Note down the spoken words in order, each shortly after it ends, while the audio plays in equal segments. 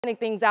Sending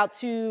things out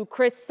to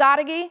Chris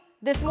Sadeghi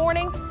this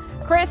morning.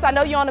 Chris, I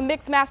know you're on a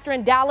mix master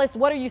in Dallas.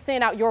 What are you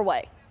seeing out your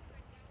way?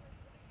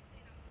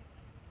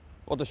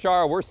 Well,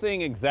 Tashara, we're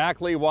seeing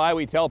exactly why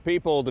we tell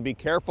people to be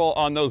careful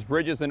on those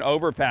bridges and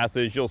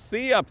overpasses. You'll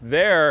see up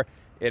there,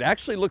 it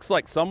actually looks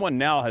like someone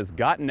now has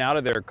gotten out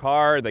of their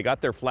car. They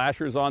got their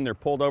flashers on, they're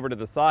pulled over to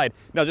the side.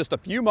 Now, just a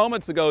few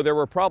moments ago, there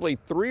were probably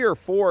 3 or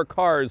 4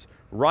 cars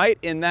right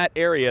in that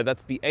area.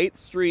 That's the 8th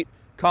Street,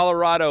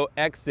 Colorado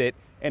exit.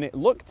 And it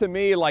looked to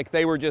me like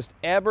they were just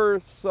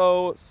ever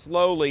so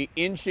slowly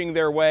inching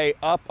their way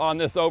up on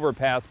this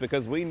overpass,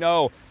 because we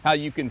know how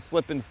you can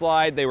slip and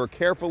slide. They were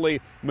carefully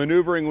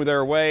maneuvering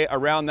their way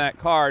around that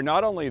car.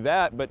 Not only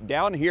that, but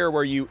down here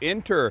where you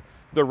enter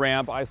the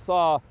ramp, I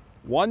saw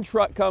one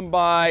truck come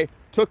by,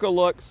 took a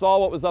look, saw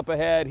what was up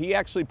ahead. He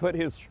actually put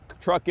his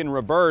truck in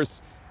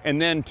reverse and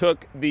then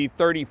took the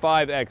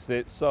 35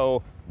 exit.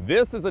 So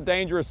this is a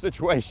dangerous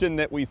situation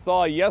that we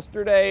saw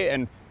yesterday,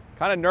 and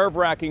kind of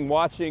nerve-wracking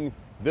watching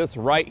this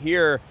right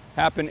here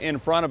happen in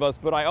front of us.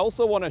 But I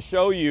also want to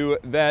show you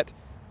that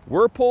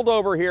we're pulled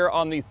over here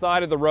on the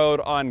side of the road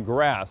on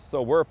grass,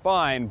 so we're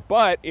fine.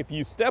 But if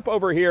you step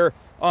over here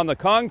on the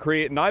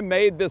concrete, and I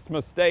made this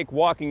mistake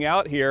walking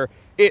out here,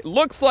 it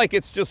looks like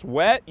it's just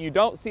wet. You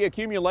don't see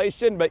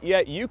accumulation, but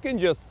yet you can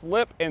just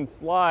slip and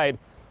slide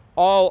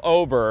all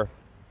over,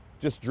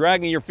 just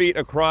dragging your feet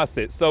across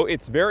it. So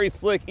it's very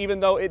slick,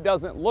 even though it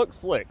doesn't look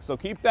slick. So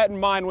keep that in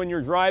mind when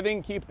you're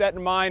driving. Keep that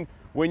in mind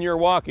when you're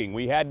walking.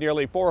 We had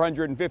nearly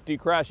 450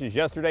 crashes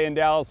yesterday in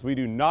Dallas. We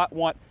do not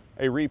want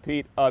a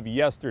repeat of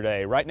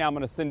yesterday. Right now, I'm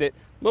going to send it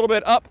a little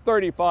bit up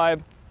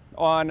 35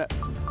 on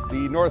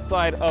the north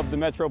side of the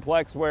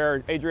Metroplex,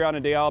 where Adriana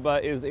de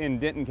Alba is in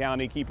Denton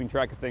County, keeping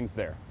track of things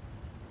there.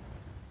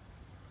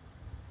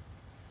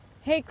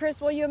 Hey, Chris,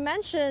 well, you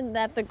mentioned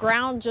that the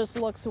ground just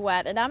looks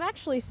wet, and I'm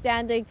actually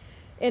standing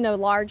in a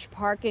large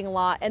parking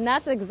lot, and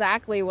that's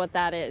exactly what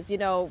that is. You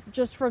know,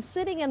 just from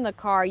sitting in the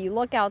car, you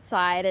look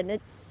outside and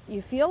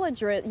you feel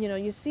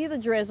you see the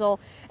drizzle,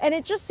 and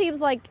it just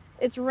seems like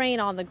it's rain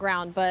on the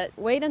ground. But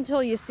wait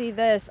until you see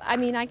this. I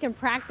mean, I can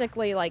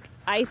practically like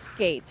ice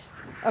skate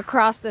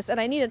across this, and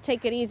I need to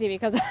take it easy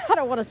because I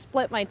don't want to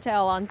split my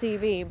tail on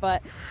TV.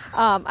 But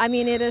I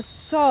mean, it is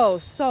so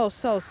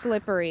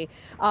slippery.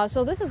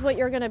 So this is what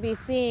you're going to be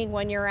seeing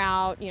when you're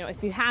out, you know,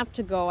 if you have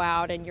to go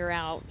out and you're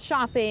out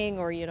shopping,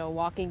 or, you know,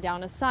 walking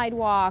down a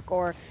sidewalk,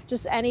 or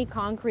just any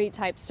concrete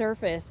type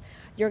surface.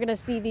 You're going to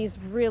see these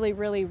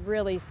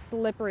really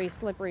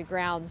slippery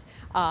grounds.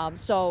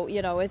 So,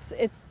 you know,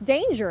 it's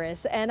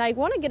dangerous. And I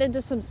want to get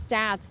into some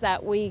stats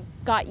that we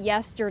got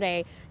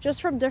yesterday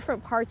just from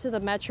different parts of the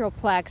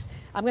Metroplex.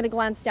 I'm going to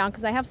glance down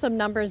because I have some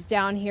numbers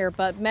down here,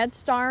 but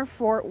MedStar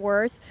Fort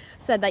Worth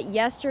said that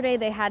yesterday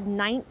they had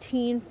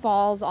 19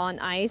 falls on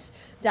ice.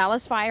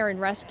 Dallas Fire and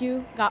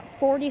Rescue got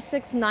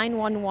 46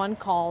 911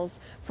 calls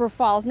for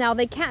falls. Now,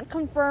 they can't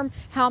confirm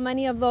how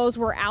many of those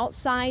were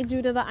outside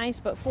due to the ice,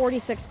 but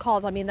 46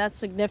 calls, I mean, that's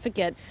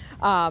significant.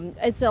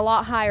 It's a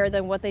lot higher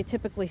than what they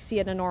typically see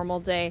in a normal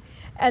day.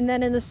 And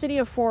then in the city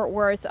of Fort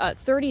Worth,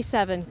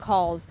 37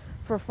 calls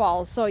for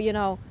falls. So, you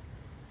know,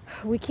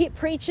 we keep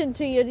preaching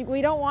to you.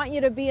 We don't want you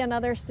to be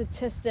another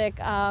statistic.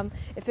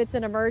 If it's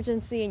an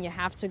emergency and you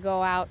have to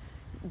go out,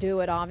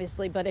 do it,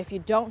 obviously. But if you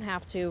don't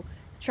have to,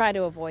 try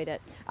to avoid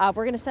it.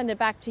 We're going to send it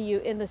back to you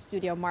in the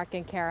studio, Mark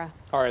and Kara.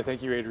 All right,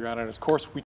 thank you, Adriana. And of course, we